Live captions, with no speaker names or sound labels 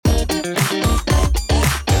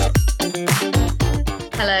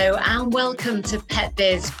welcome to Pet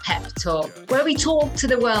Biz Pep Talk, where we talk to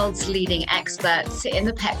the world's leading experts in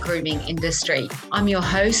the pet grooming industry. I'm your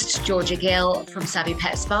host, Georgia Gill from Savvy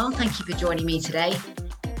Pet Spa. Thank you for joining me today.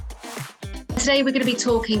 Today, we're going to be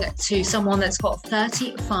talking to someone that's got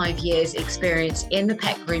 35 years experience in the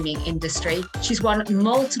pet grooming industry. She's won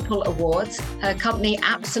multiple awards. Her company,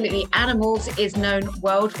 Absolutely Animals, is known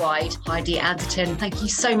worldwide. Heidi Anderton, thank you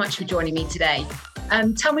so much for joining me today.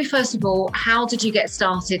 Tell me, first of all, how did you get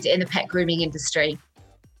started in the pet grooming industry?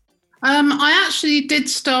 I actually did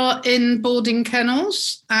start in boarding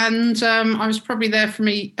kennels, and I was probably there for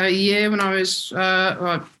a year when I was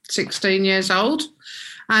 16 years old.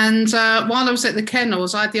 And while I was at the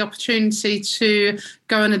kennels, I had the opportunity to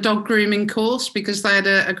go on a dog grooming course because they had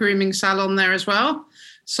a grooming salon there as well.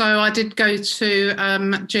 So I did go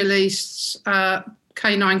to Jill East's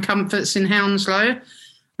Canine Comforts in Hounslow.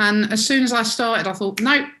 And as soon as I started, I thought,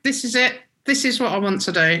 no, this is it. This is what I want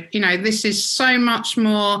to do. You know, this is so much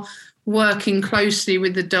more working closely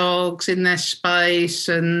with the dogs in their space.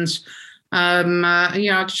 And,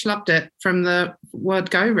 I just loved it from the word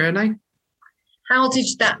go, really. How did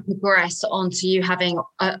that progress onto you having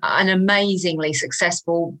an amazingly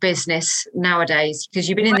successful business nowadays? Because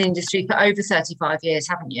you've been in the industry for over 35 years,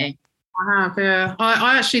 haven't you? I have, yeah.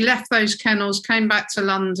 I actually left those kennels, came back to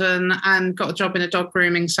London and got a job in a dog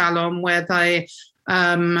grooming salon where they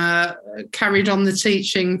carried on the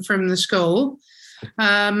teaching from the school.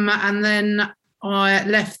 And then I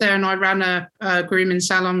left there and I ran a grooming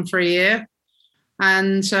salon for a year.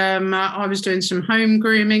 And I was doing some home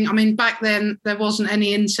grooming. I mean, back then there wasn't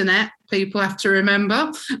any internet, people have to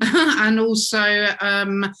remember. And also,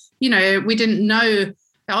 we didn't know,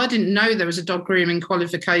 I didn't know there was a dog grooming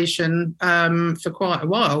qualification for quite a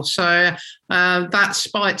while. So that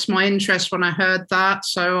spiked my interest when I heard that.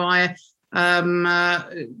 So I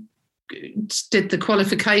did the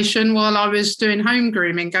qualification while I was doing home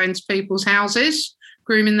grooming, going to people's houses,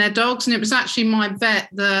 grooming their dogs. And it was actually my vet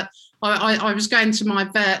that I was going to my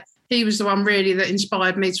vet. He was the one really that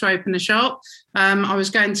inspired me to open a shop. I was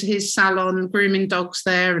going to his salon, grooming dogs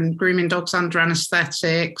there and grooming dogs under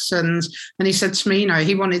anaesthetics. And he said to me,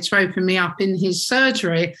 he wanted to open me up in his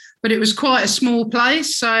surgery, but it was quite a small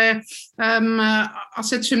place. So I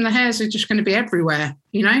said to him, the hairs are just going to be everywhere,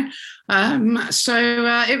 So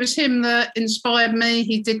it was him that inspired me.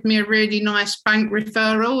 He did me a really nice bank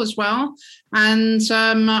referral as well. And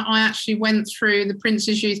I actually went through the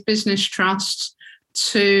Prince's Youth Business Trust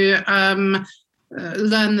to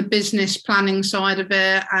learn the business planning side of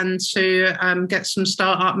it and to get some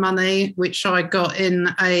startup money, which I got in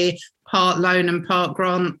a part loan and part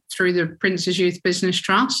grant through the Prince's Youth Business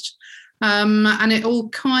Trust. And it all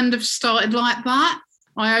kind of started like that.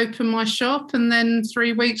 I opened my shop and then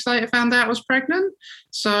 3 weeks later found out I was pregnant.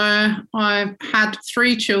 So I had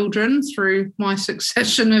 3 children through my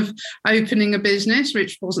succession of opening a business,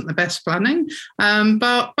 which wasn't the best planning.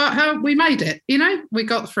 But how we made it, we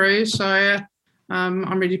got through. So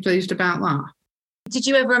I'm really pleased about that. Did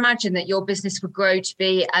you ever imagine that your business would grow to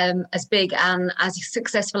be as big and as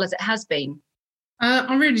successful as it has been?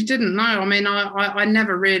 I really didn't know. I mean, I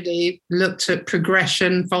never really looked at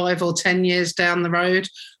progression 5 or 10 years down the road.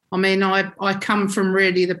 I mean, I come from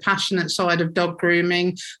really the passionate side of dog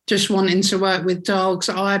grooming, just wanting to work with dogs.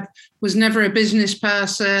 I was never a business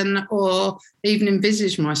person or even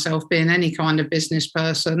envisaged myself being any kind of business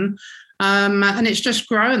person. And it's just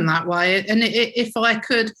grown that way. And if I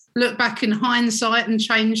could look back in hindsight and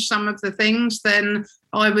change some of the things, then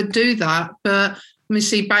I would do that. But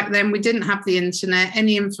see, back then we didn't have the internet.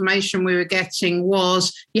 Any information we were getting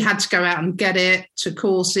was you had to go out and get it to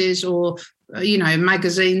courses or,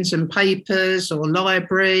 magazines and papers or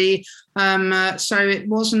library. So it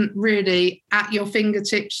wasn't really at your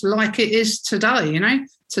fingertips like it is today.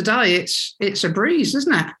 Today it's a breeze,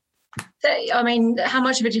 isn't it? I mean, how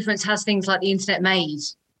much of a difference has things like the internet made?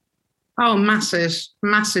 Oh, masses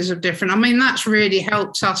of different. I mean, that's really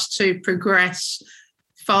helped us to progress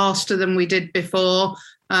faster than we did before.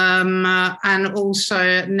 And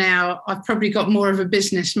also now I've probably got more of a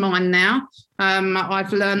business mind now.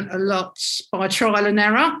 I've learned a lot by trial and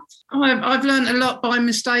error. I've learned a lot by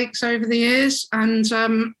mistakes over the years. And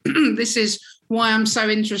this is why I'm so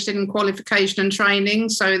interested in qualification and training,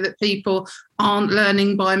 so that people aren't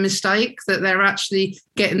learning by mistake, that they're actually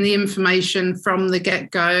getting the information from the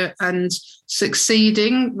get-go and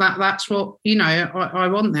succeeding. That's what, I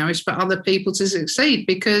want now, is for other people to succeed,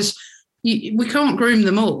 because we can't groom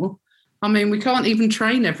them all. I mean, we can't even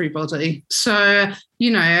train everybody. So,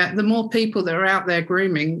 the more people that are out there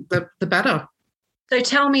grooming, the better. So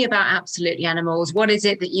tell me about Absolutely Animals. What is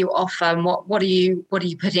it that you offer, and what are you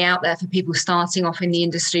putting out there for people starting off in the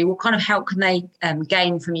industry? What kind of help can they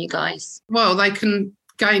gain from you guys? Well, they can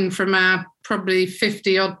gain from our probably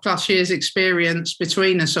 50 odd plus years experience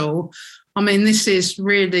between us all. I mean, this is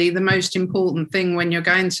really the most important thing when you're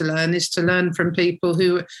going to learn, is to learn from people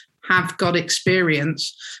who have got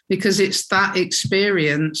experience, because it's that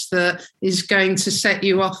experience that is going to set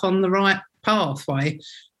you off on the right pathway.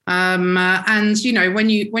 And you know, when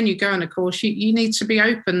you go on a course, you need to be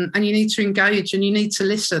open, and you need to engage, and you need to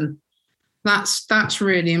listen. That's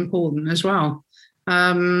really important as well.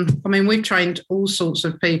 I mean, we've trained all sorts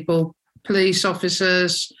of people: police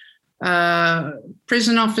officers,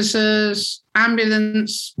 prison officers,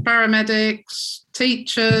 ambulance, paramedics,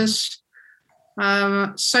 teachers.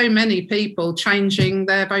 So many people changing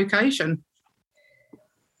their vocation.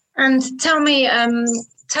 And tell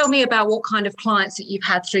me about what kind of clients that you've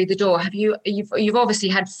had through the door. You've obviously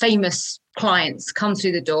had famous clients come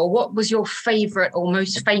through the door. What was your favourite or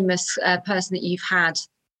most famous person that you've had?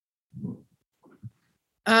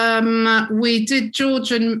 We did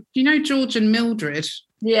George and Mildred?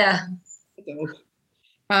 Yeah. They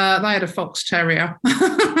had a fox terrier.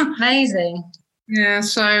 Amazing. Yeah,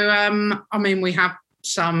 so I mean, we have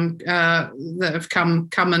some that have come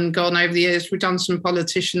and gone over the years. We've done some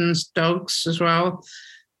politicians' dogs as well.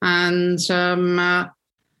 And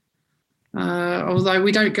although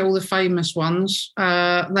we don't get all the famous ones,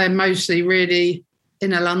 they're mostly really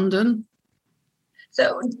inner London.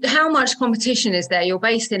 So how much competition is there? You're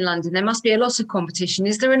based in London. There must be a lot of competition.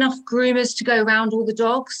 Is there enough groomers to go around all the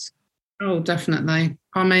dogs? Oh, definitely.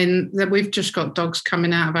 I mean, we've just got dogs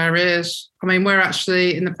coming out of our ears. I mean, we're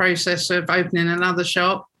actually in the process of opening another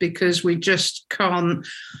shop because we just can't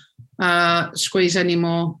squeeze any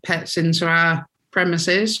more pets into our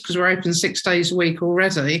premises, because we're open 6 days a week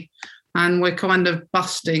already, and we're kind of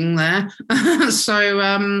busting there. So,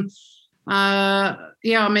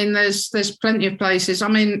 yeah, I mean, there's plenty of places. I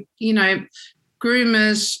mean, you know,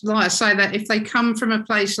 groomers, like I say, that if they come from a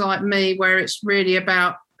place like me where it's really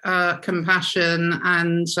about compassion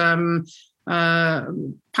and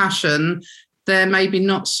passion, they're maybe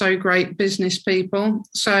not so great business people.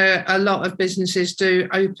 So a lot of businesses do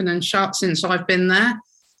open and shut since I've been there,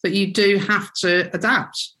 but you do have to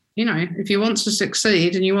adapt. You know, if you want to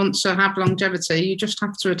succeed and you want to have longevity, you just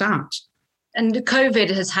have to adapt. And COVID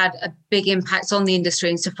has had a big impact on the industry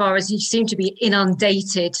insofar as you seem to be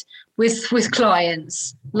inundated with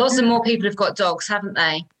clients. Lots of more people have got dogs, haven't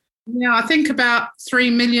they? Yeah, I think about 3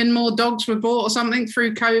 million more dogs were bought or something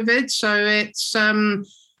through COVID. So it's a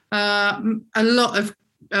lot of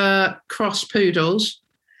cross poodles.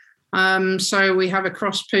 So we have a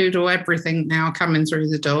cross poodle everything now coming through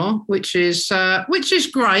the door, which is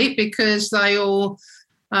great, because they all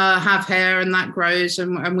have hair and that grows,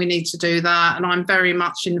 and we need to do that. And I'm very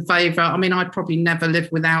much in favour. I mean, I'd probably never live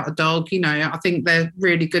without a dog. You know, I think they're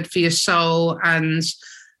really good for your soul and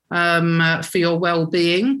for your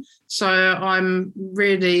well-being. So I'm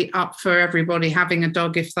really up for everybody having a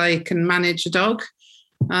dog if they can manage a dog.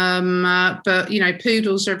 But, you know,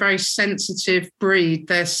 poodles are a very sensitive breed.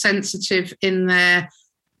 They're sensitive in their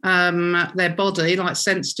body, like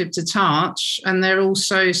sensitive to touch, and they're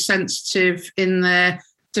also sensitive in their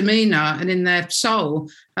demeanour and in their soul.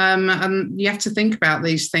 And you have to think about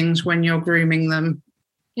these things when you're grooming them.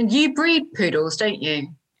 And you breed poodles, don't you?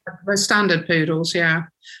 The standard poodles, yeah.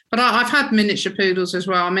 But I've had miniature poodles as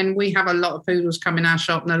well. I mean, we have a lot of poodles come in our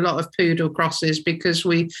shop and a lot of poodle crosses, because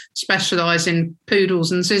we specialise in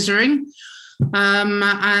poodles and scissoring.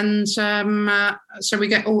 So we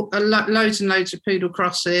get loads and loads of poodle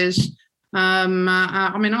crosses. I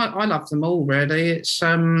mean, I love them all, really. It's,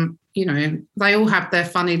 you know, they all have their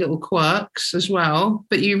funny little quirks as well,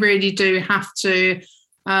 but you really do have to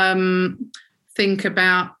think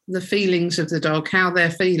about the feelings of the dog, how they're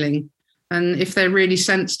feeling. And if they're really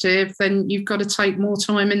sensitive, then you've got to take more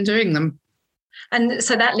time in doing them. And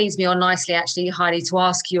so that leads me on nicely, actually, Heidi, to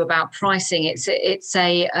ask you about pricing. It's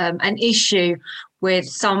an issue with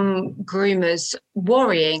some groomers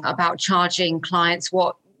worrying about charging clients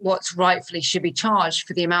what's rightfully should be charged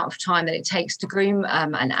for the amount of time that it takes to groom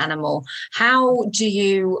an animal.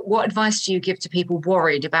 What advice do you give to people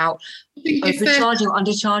worried about overcharging or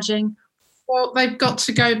undercharging? Well, they've got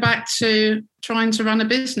to go back to trying to run a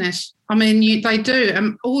business. I mean, they do,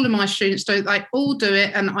 and all of my students do. They all do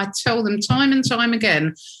it, and I tell them time and time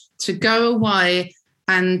again to go away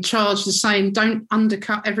and charge the same. Don't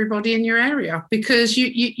undercut everybody in your area, because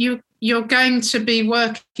you're going to be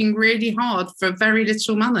working really hard for very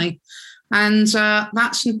little money, and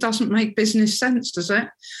that doesn't make business sense, does it?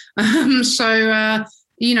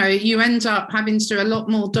 you end up having to do a lot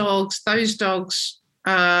more dogs. Those dogs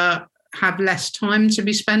have less time to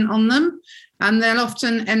be spent on them, and they'll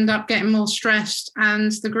often end up getting more stressed,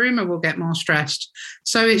 and the groomer will get more stressed.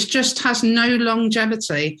 So it just has no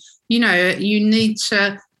longevity. You need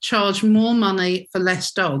to charge more money for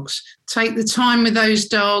less dogs. Take the time with those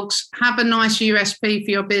dogs, have a nice USP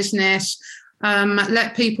for your business,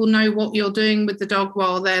 let people know what you're doing with the dog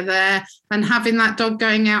while they're there, and having that dog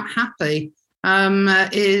going out happy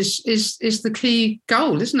is the key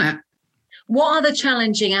goal, isn't it? What other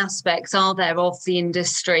challenging aspects are there of the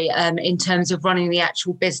industry in terms of running the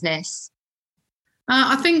actual business?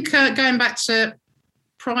 I think going back to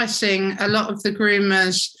pricing, a lot of the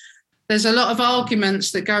groomers, there's a lot of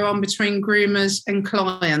arguments that go on between groomers and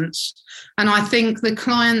clients. And I think the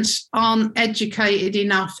clients aren't educated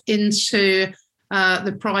enough into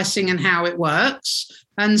the pricing and how it works.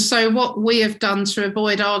 And so what we have done to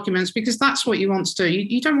avoid arguments, because that's what you want to do.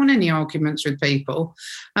 You don't want any arguments with people.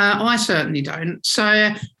 I certainly don't. So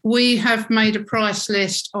we have made a price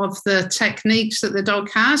list of the techniques that the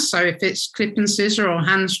dog has. So if it's clip and scissor or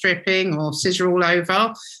hand stripping or scissor all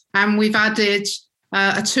over, and we've added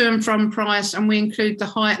a to and from price, and we include the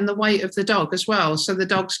height and the weight of the dog as well. So the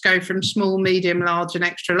dogs go from small, medium, large and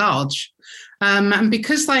extra large. And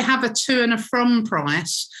because they have a to and a from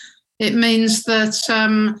price, it means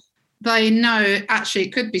that they know actually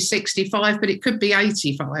it could be 65, but it could be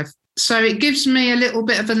 85. So it gives me a little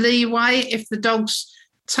bit of a leeway if the dog's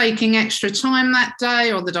taking extra time that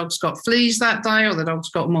day, or the dog's got fleas that day, or the dog's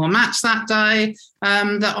got more mats that day,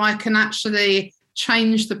 that I can actually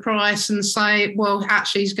change the price and say, well,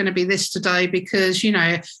 actually he's going to be this today because,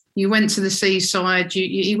 you went to the seaside,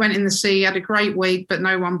 you went in the sea, had a great week, but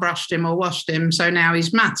no one brushed him or washed him. So now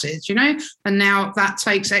he's matted, and now that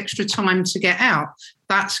takes extra time to get out.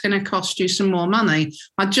 That's going to cost you some more money.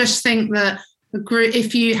 I just think that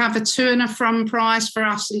if you have a to and a from price, for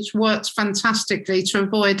us, it's worked fantastically to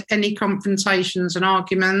avoid any confrontations and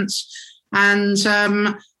arguments. And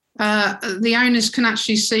the owners can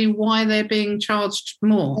actually see why they're being charged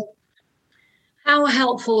more. How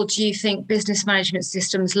helpful do you think business management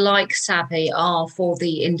systems like Savvy are for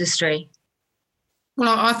the industry?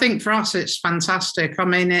 Well, I think for us it's fantastic. I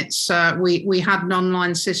mean, it's we had an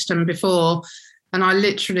online system before, and I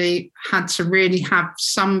literally had to really have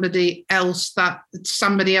somebody else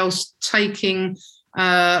taking,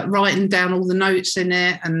 writing down all the notes in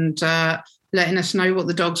it and letting us know what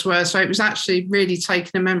the dogs were. So it was actually really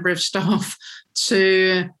taking a member of staff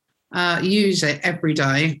to use it every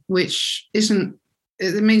day, which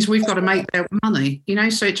it means we've got to make their money,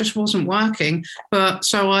 so it just wasn't working. But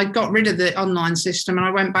so I got rid of the online system and I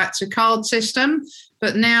went back to card system.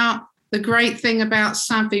 But now the great thing about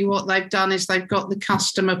Savvy, what they've done is they've got the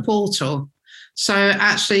customer portal. So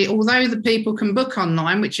actually, although the people can book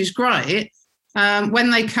online, which is great, when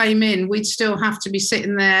they came in, we'd still have to be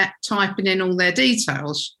sitting there typing in all their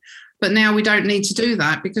details. But now we don't need to do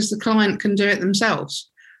that because the client can do it themselves.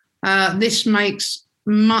 This makes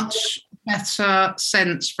much better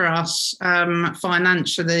sense for us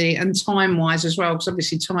financially and time-wise as well, because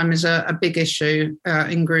obviously time is a big issue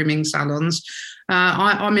in grooming salons.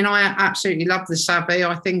 I absolutely love the Savvy.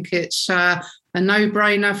 I think it's a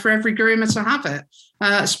no-brainer for every groomer to have it,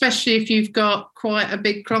 especially if you've got quite a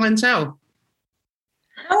big clientele.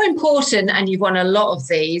 How important, and you've won a lot of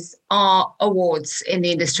these, are awards in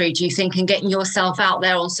the industry, do you think, and getting yourself out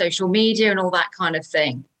there on social media and all that kind of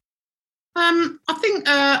thing? I think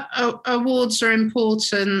awards are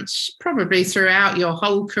important probably throughout your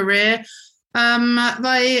whole career.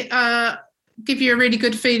 They give you a really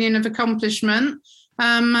good feeling of accomplishment.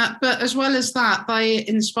 But as well as that, they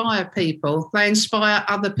inspire people. They inspire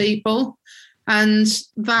other people. And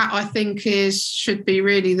that, I think, should be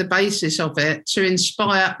really the basis of it, to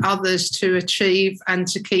inspire others to achieve and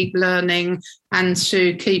to keep learning and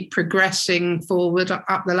to keep progressing forward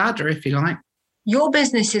up the ladder, if you like. Your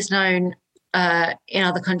business is known in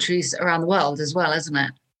other countries around the world as well, isn't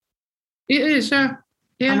it? It is, yeah.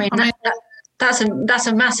 That's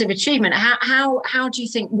a massive achievement. How do you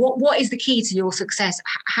think? What is the key to your success?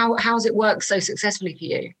 How has it worked so successfully for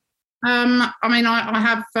you?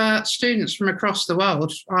 I have students from across the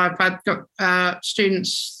world. I've got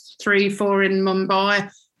students 3-4 in Mumbai,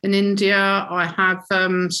 in India. I have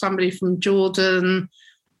somebody from Jordan,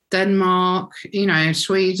 Denmark,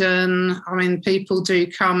 Sweden. People do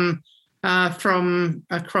come from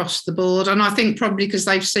across the board. And I think probably because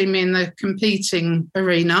they've seen me in the competing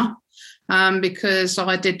arena, because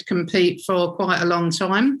I did compete for quite a long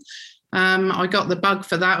time. I got the bug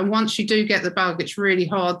for that. And once you do get the bug, it's really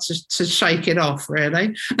hard to shake it off,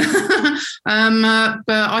 really. But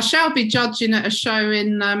I shall be judging at a show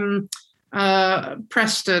in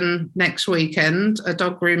Preston next weekend, a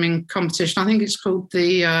dog grooming competition. I think it's called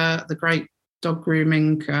the Great Dog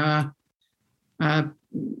Grooming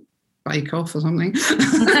Bake Off or something. So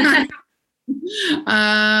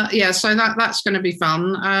that's going to be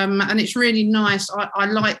fun, and it's really nice. I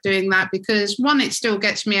like doing that because, one, it still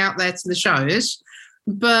gets me out there to the shows,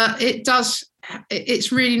 but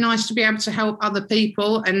it's really nice to be able to help other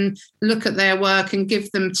people and look at their work and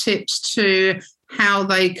give them tips to how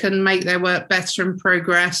they can make their work better and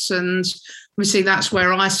progress. And obviously that's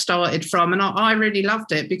where I started from, and I really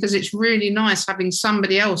loved it because it's really nice having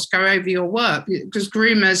somebody else go over your work, because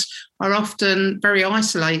groomers are often very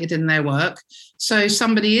isolated in their work. So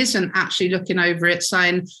somebody isn't actually looking over it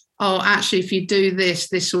saying, oh, actually, if you do this,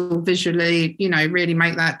 this will visually, really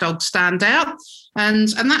make that dog stand out. And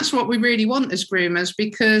that's what we really want as groomers,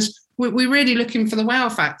 because we're really looking for the wow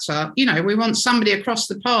factor. We want somebody across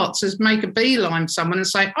the park to make a beeline to someone and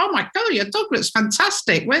say, oh my God, your dog looks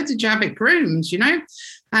fantastic. Where did you have it groomed?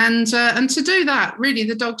 And to do that, really,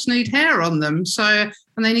 the dogs need hair on them.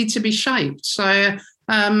 And they need to be shaped. So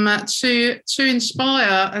to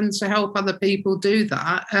inspire and to help other people do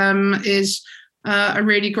that is a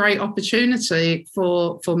really great opportunity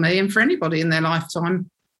for me and for anybody in their lifetime.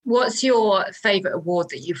 What's your favourite award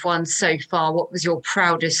that you've won so far? What was your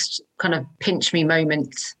proudest kind of pinch me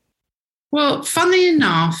moment? Well, funny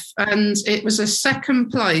enough, and it was a second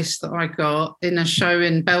place that I got in a show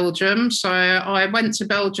in Belgium. So I went to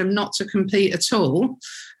Belgium not to compete at all.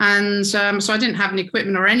 And so I didn't have any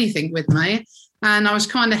equipment or anything with me. And I was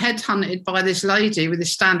kind of headhunted by this lady with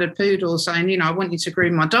this standard poodle saying, I want you to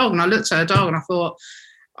groom my dog. And I looked at her dog and I thought,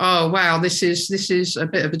 oh, wow, this is a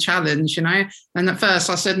bit of a challenge, And at first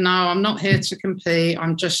I said, no, I'm not here to compete.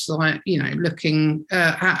 I'm just looking,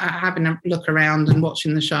 having a look around and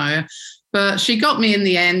watching the show. But she got me in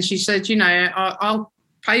the end. She said, I'll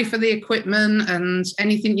pay for the equipment and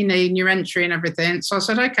anything you need and your entry and everything. So I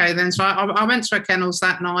said, okay, then. So I went to her kennels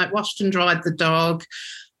that night, washed and dried the dog,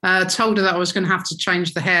 told her that I was going to have to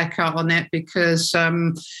change the haircut on it because,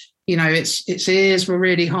 its ears were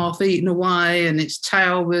really half eaten away and its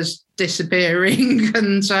tail was disappearing.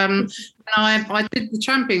 And I did the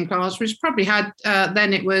champion class, which probably had,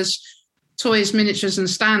 then it was toys, miniatures and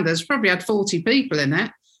standards, probably had 40 people in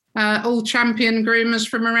it, all champion groomers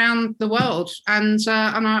from around the world. And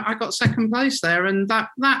I got second place there. And that,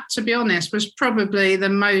 to be honest, was probably the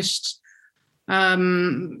most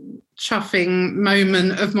chuffing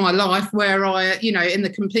moment of my life where I, in the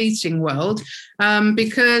competing world,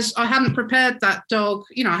 because I hadn't prepared that dog,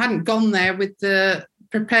 I hadn't gone there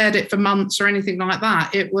prepared it for months or anything like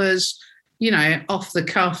that. It was, off the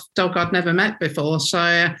cuff dog I'd never met before.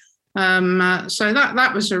 So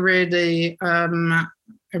that was a really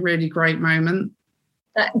great moment.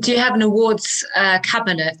 Do you have an awards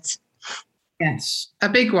cabinet? Yes, a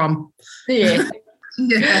big one. Yeah.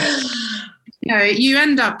 Yeah. You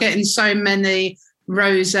end up getting so many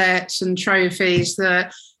rosettes and trophies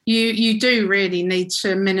that you do really need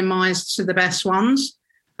to minimise to the best ones.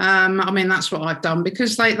 That's what I've done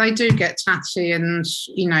because they do get tatty and,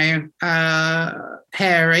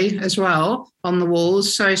 hairy as well on the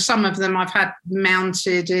walls. So some of them I've had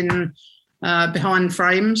mounted in behind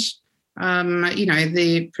frames.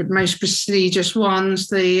 The most prestigious ones,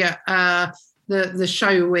 the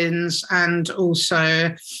show wins, and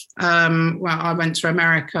also I went to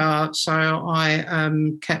America, so I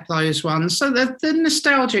kept those ones. So the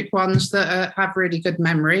nostalgic ones that have really good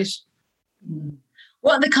memories.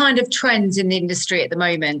 What are the kind of trends in the industry at the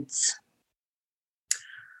moment?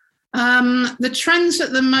 The trends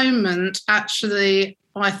at the moment, actually,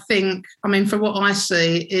 I think, for what I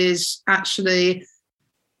see, is actually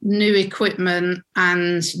new equipment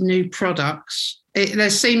and new products. There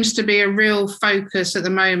seems to be a real focus at the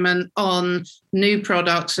moment on new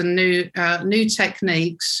products and new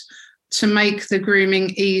techniques to make the grooming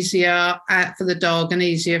easier for the dog and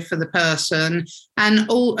easier for the person and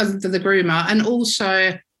all for the groomer, and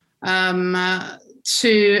also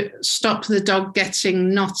to stop the dog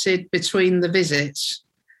getting knotted between the visits.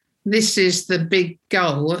 This is the big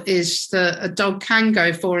goal, is that a dog can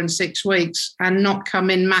go 4 and 6 weeks and not come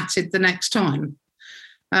in matted the next time.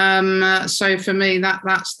 So for me,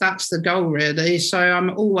 that's the goal, really. So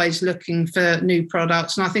I'm always looking for new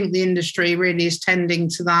products, and I think the industry really is tending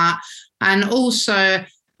to that. And also,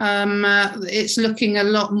 it's looking a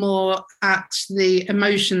lot more at the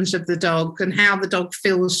emotions of the dog and how the dog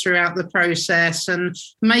feels throughout the process, and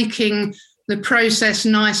making the process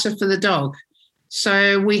nicer for the dog.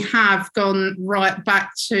 So we have gone right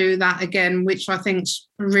back to that again, which I think is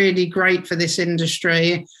really great for this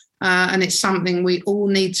industry. And it's something we all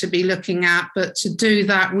need to be looking at. But to do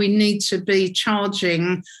that, we need to be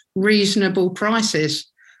charging reasonable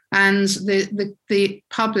prices. And the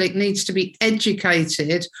public needs to be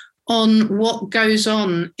educated on what goes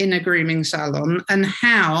on in a grooming salon and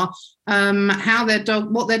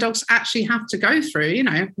what their dogs actually have to go through,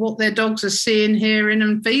 what their dogs are seeing, hearing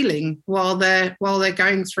and feeling while they're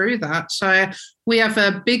going through that. So we have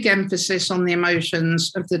a big emphasis on the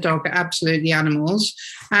emotions of the dog at Absolutely Animals,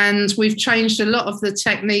 and we've changed a lot of the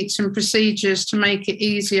techniques and procedures to make it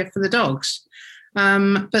easier for the dogs.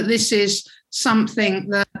 But this is something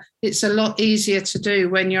that it's a lot easier to do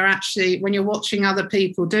when you're watching other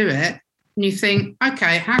people do it. And you think,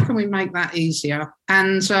 okay, how can we make that easier?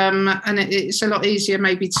 And it's a lot easier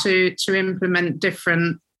maybe to implement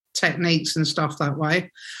different techniques and stuff that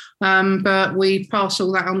way. But we pass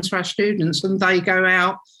all that on to our students, and they go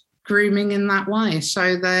out grooming in that way.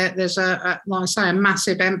 So there's like I say, a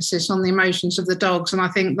massive emphasis on the emotions of the dogs, and I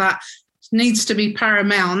think that needs to be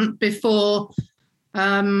paramount before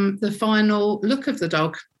the final look of the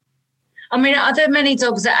dog. I mean, are there many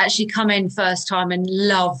dogs that actually come in first time and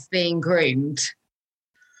love being groomed?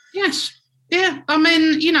 Yes. Yeah. I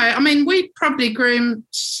mean, we probably groom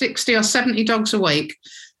 60 or 70 dogs a week.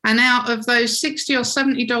 And out of those 60 or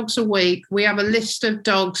 70 dogs a week, we have a list of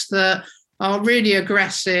dogs that are really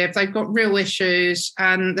aggressive. They've got real issues,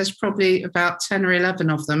 and there's probably about 10 or 11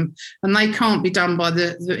 of them. And they can't be done by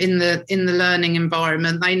in the learning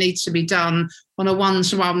environment. They need to be done on a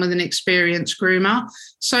one-to-one with an experienced groomer.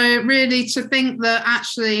 So really, to think that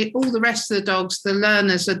actually all the rest of the dogs the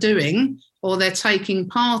learners are doing or they're taking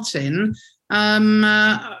part in,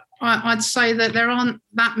 I'd say that there aren't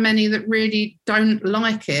that many that really don't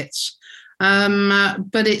like it.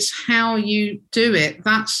 But it's how you do it.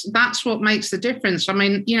 That's what makes the difference. I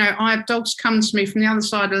mean, I have dogs come to me from the other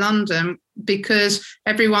side of London because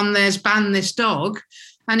everyone there's banned this dog.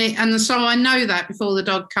 And so I know that before the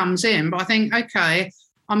dog comes in, but I think, okay,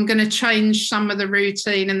 I'm going to change some of the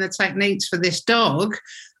routine and the techniques for this dog.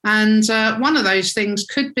 And one of those things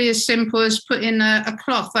could be as simple as putting a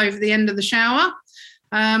cloth over the end of the shower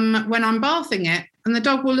when I'm bathing it. And the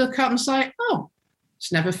dog will look up and say, oh,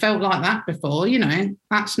 it's never felt like that before,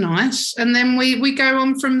 that's nice. And then we go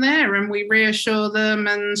on from there, and we reassure them,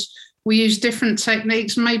 and we use different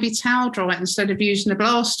techniques, maybe towel dry it instead of using a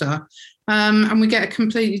blaster. And we get a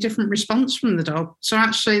completely different response from the dog. So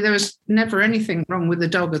actually there was never anything wrong with the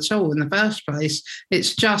dog at all in the first place.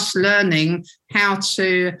 It's just learning how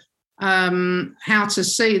to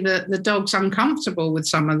see that the dog's uncomfortable with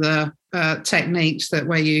some of the techniques that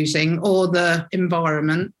we're using or the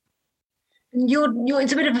environment.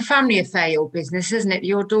 It's a bit of a family affair, your business, isn't it?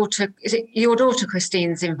 Your daughter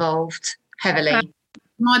Christine's involved heavily?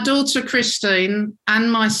 My daughter Christine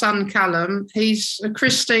and my son Callum.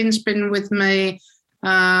 Christine's been with me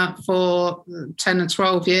for 10 or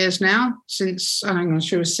 12 years now, since I think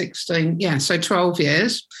she was 16. Yeah, so 12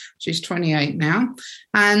 years. She's 28 now.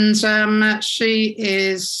 And she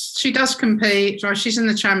does compete. She's in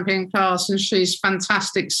the champion class, and she's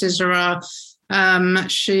fantastic scissorer.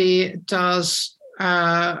 She does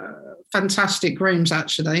fantastic grooms,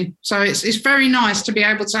 actually. So it's very nice to be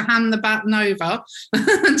able to hand the baton over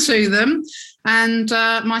to them. And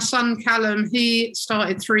my son Callum, he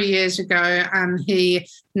started 3 years ago, and he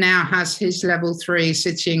now has his level 3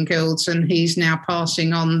 City and Guilds, and he's now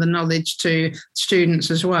passing on the knowledge to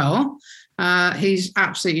students as well. He's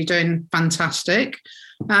absolutely doing fantastic.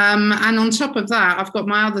 And on top of that, I've got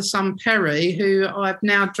my other son, Perry, who I've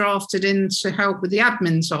now drafted in to help with the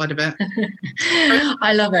admin side of it.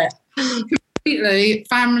 I love it. Completely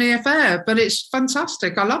family affair, but it's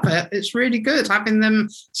fantastic. I love it. It's really good having them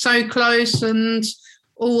so close and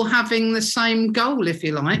all having the same goal, if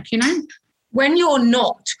you like, When you're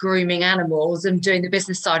not grooming animals and doing the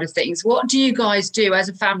business side of things, what do you guys do as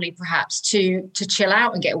a family, perhaps, to chill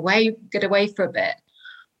out and get away for a bit?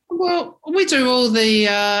 Well, we do all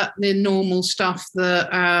the normal stuff that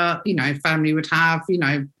family would have,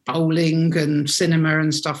 bowling and cinema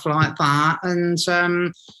and stuff like that. And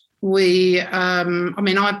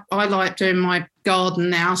I like doing my garden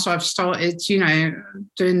now, so I've started, doing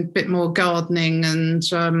a bit more gardening and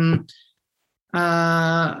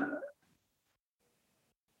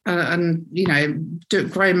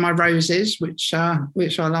growing my roses, which I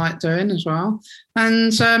like doing as well.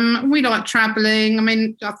 And we like travelling. I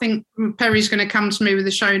mean, I think Perry's going to come to me with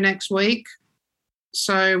a show next week,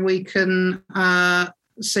 so we can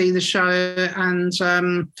see the show and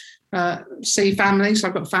see family. So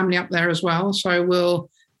I've got family up there as well, so we'll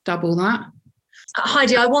double that.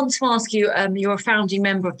 Heidi, I want to ask you, you're a founding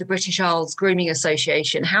member of the British Isles Grooming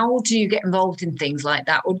Association. How do you get involved in things like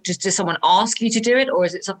that? Or does someone ask you to do it? Or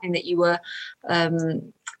is it something that you were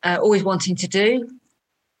always wanting to do?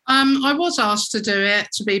 I was asked to do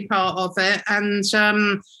it, to be part of it. And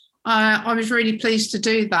I was really pleased to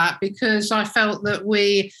do that because I felt that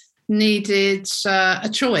we needed a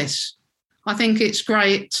choice. I think it's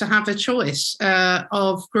great to have a choice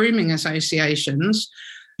of grooming associations.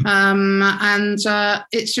 And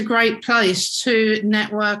it's a great place to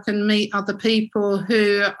network and meet other people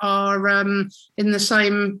who are in the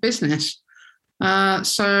same business.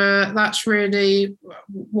 So that's really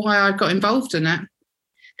why I got involved in it.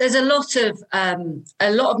 There's a lot of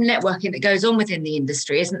networking that goes on within the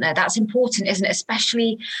industry, isn't there? That's important, isn't it?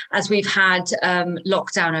 Especially as we've had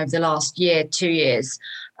lockdown over the last year, 2 years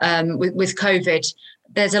with COVID.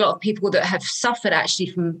 There's a lot of people that have suffered actually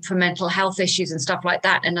from mental health issues and stuff like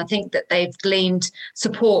that. And I think that they've gleaned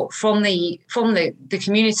support from the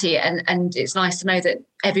community. And it's nice to know that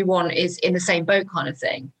everyone is in the same boat kind of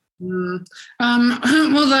thing. Well,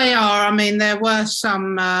 they are. I mean, there were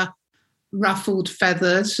some ruffled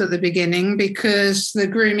feathers at the beginning because the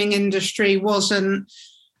grooming industry wasn't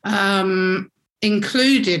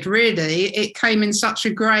included, really. It came in such a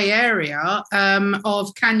grey area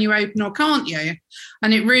of can you open or can't you?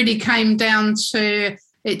 And it really came down to,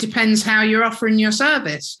 it depends how you're offering your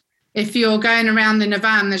service. If you're going around in a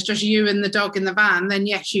van, there's just you and the dog in the van, then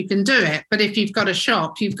yes, you can do it. But if you've got a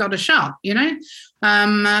shop, you've got a shop, you know?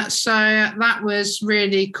 So that was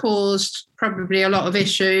really caused probably a lot of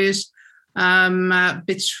issues in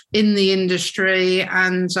the industry,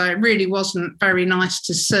 and it really wasn't very nice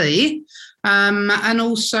to see. And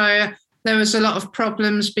also there was a lot of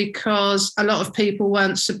problems because a lot of people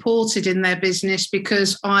weren't supported in their business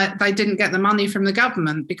because they didn't get the money from the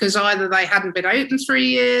government because either they hadn't been open 3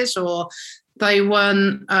 years or they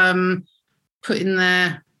weren't putting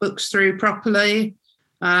their books through properly.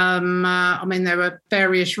 I mean, there were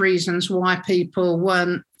various reasons why people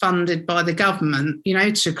weren't funded by the government, you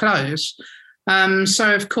know, to close.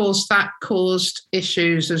 So, of course, that caused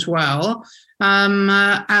issues as well.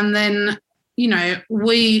 And then, you know,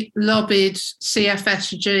 we lobbied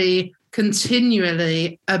CFSG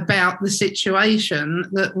continually about the situation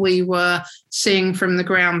that we were seeing from the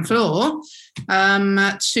ground floor,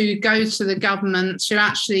 to go to the government to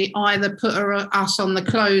actually either put us on the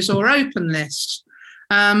close or open list.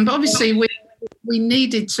 But obviously we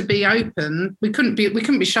needed to be open. We couldn't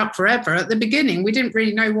be shut forever. At the beginning, we didn't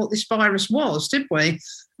really know what this virus was, did we?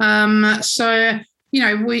 So, you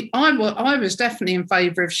know, I was definitely in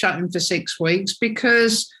favour of shutting for 6 weeks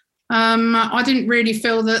because I didn't really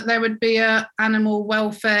feel that there would be an animal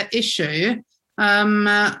welfare issue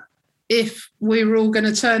if we were all going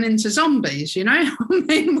to turn into zombies, you know? I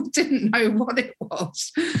mean, we didn't know what it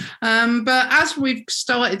was. But as we've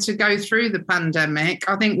started to go through the pandemic,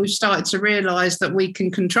 I think we've started to realise that we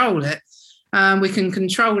can control it. We can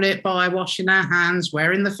control it by washing our hands,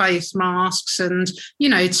 wearing the face masks and, you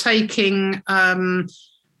know, taking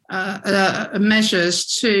measures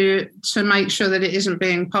to make sure that it isn't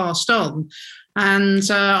being passed on. And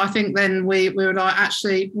I think then we were like,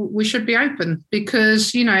 actually, we should be open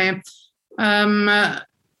because,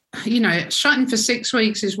 shutting for 6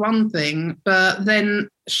 weeks is one thing, but then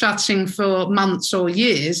shutting for months or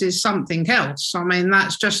years is something else. I mean,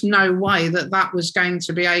 that's just no way that was going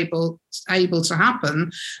to be able to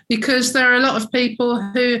happen because there are a lot of people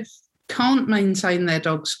who can't maintain their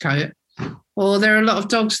dog's coat, or there are a lot of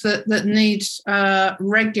dogs that need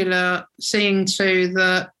regular seeing to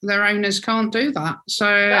that their owners can't do that. So,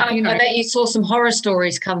 I bet you saw some horror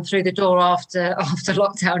stories come through the door after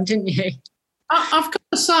lockdown, didn't you? I've got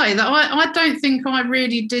to say that I don't think I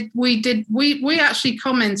really did. We actually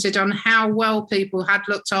commented on how well people had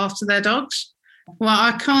looked after their dogs. Well,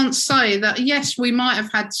 I can't say that, yes, we might have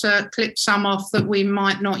had to clip some off that we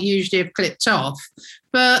might not usually have clipped off,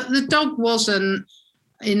 but the dog wasn't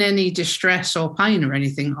in any distress or pain or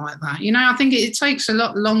anything like that. You know, I think it takes a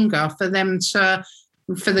lot longer for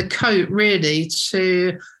the coat really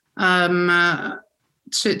to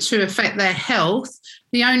affect their health.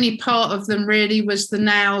 The only part of them really was the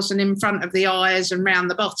nails and in front of the eyes and round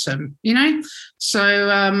the bottom, you know. So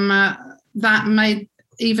that made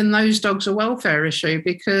even those dogs a welfare issue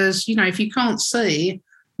because, you know, if you can't see,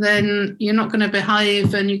 then you're not going to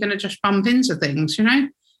behave and you're going to just bump into things, you know.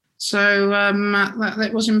 So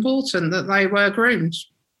that was important that they were groomed.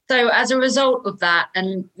 So as a result of that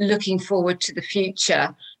and looking forward to the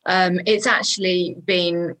future, it's actually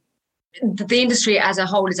been the industry as a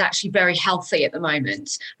whole is actually very healthy at the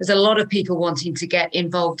moment. There's a lot of people wanting to get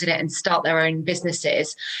involved in it and start their own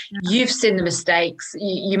businesses. You've seen the mistakes.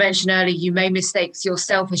 You mentioned earlier you made mistakes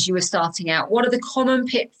yourself as you were starting out. What are the common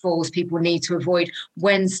pitfalls people need to avoid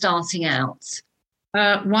when starting out?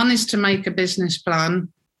 One is to make a business plan.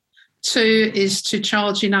 2 is to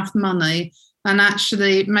charge enough money and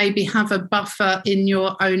actually maybe have a buffer in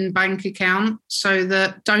your own bank account, so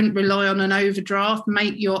that don't rely on an overdraft,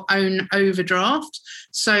 make your own overdraft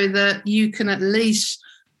so that you can at least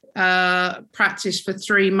practice for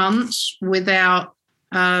 3 months without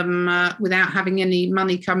having any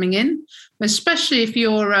money coming in. Especially if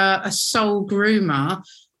you're a sole groomer,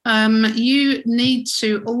 you need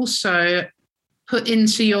to also put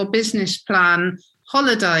into your business plan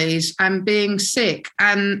holidays and being sick,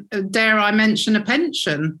 and dare I mention a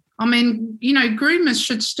pension. I mean, groomers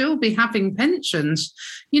should still be having pensions.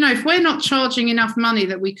 If we're not charging enough money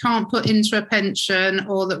that we can't put into a pension,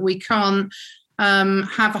 or that we can't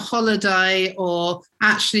have a holiday or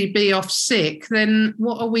actually be off sick, then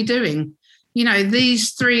what are we doing?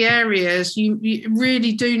 These 3 areas you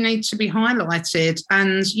really do need to be highlighted,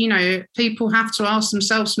 and people have to ask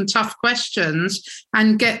themselves some tough questions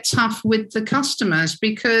and get tough with the customers,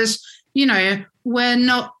 because we're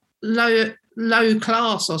not low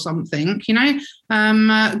class or something.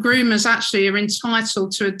 Groomers actually are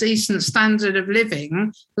entitled to a decent standard of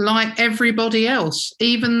living like everybody else,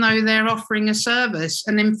 even though they're offering a service.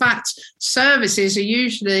 And in fact, services are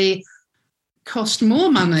usually cost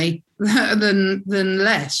more money than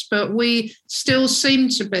less, but we still seem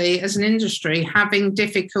to be, as an industry, having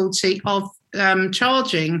difficulty of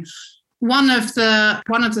charging. One of the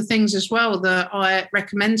things as well that I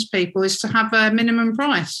recommend to people is to have a minimum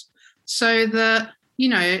price, so that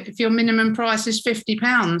if your minimum price is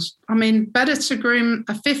 £50, I mean, better to groom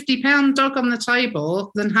a £50 dog on the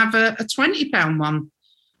table than have a £20 one.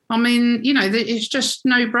 I mean, it's just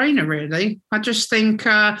no brainer, really. I just think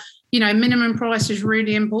minimum price is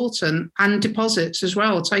really important, and deposits as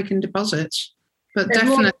well, taking deposits. But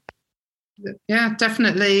definitely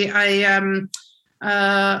a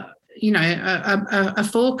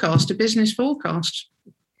forecast, a business forecast.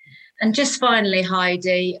 And just finally,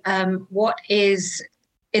 Heidi, what is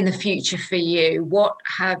in the future for you? What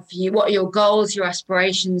are your goals, your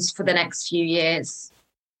aspirations for the next few years?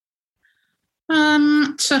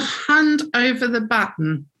 To hand over the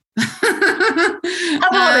baton. Have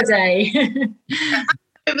a holiday.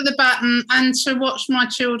 Over the baton, and to watch my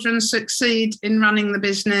children succeed in running the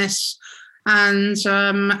business, and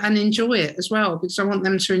enjoy it as well, because I want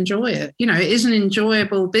them to enjoy it. It is an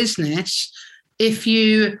enjoyable business if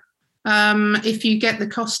you get the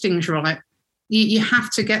costings right. You have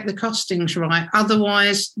to get the costings right,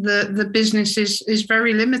 otherwise the business is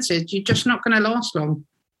very limited. You're just not going to last long.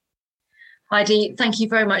 Heidi, thank you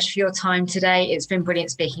very much for your time today. It's been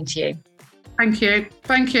brilliant speaking to you. Thank you.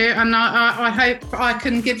 And I hope I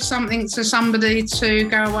can give something to somebody to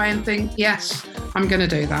go away and think, yes, I'm going to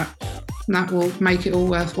do that. And that will make it all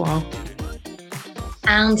worthwhile.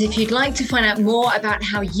 And if you'd like to find out more about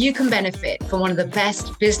how you can benefit from one of the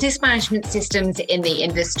best business management systems in the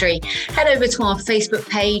industry, head over to our Facebook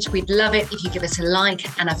page. We'd love it if you give us a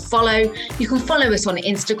like and a follow. You can follow us on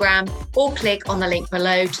Instagram or click on the link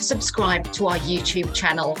below to subscribe to our YouTube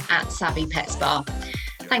channel at Savvy Pet Spa.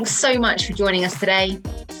 Thanks so much for joining us today.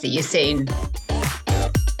 See you soon.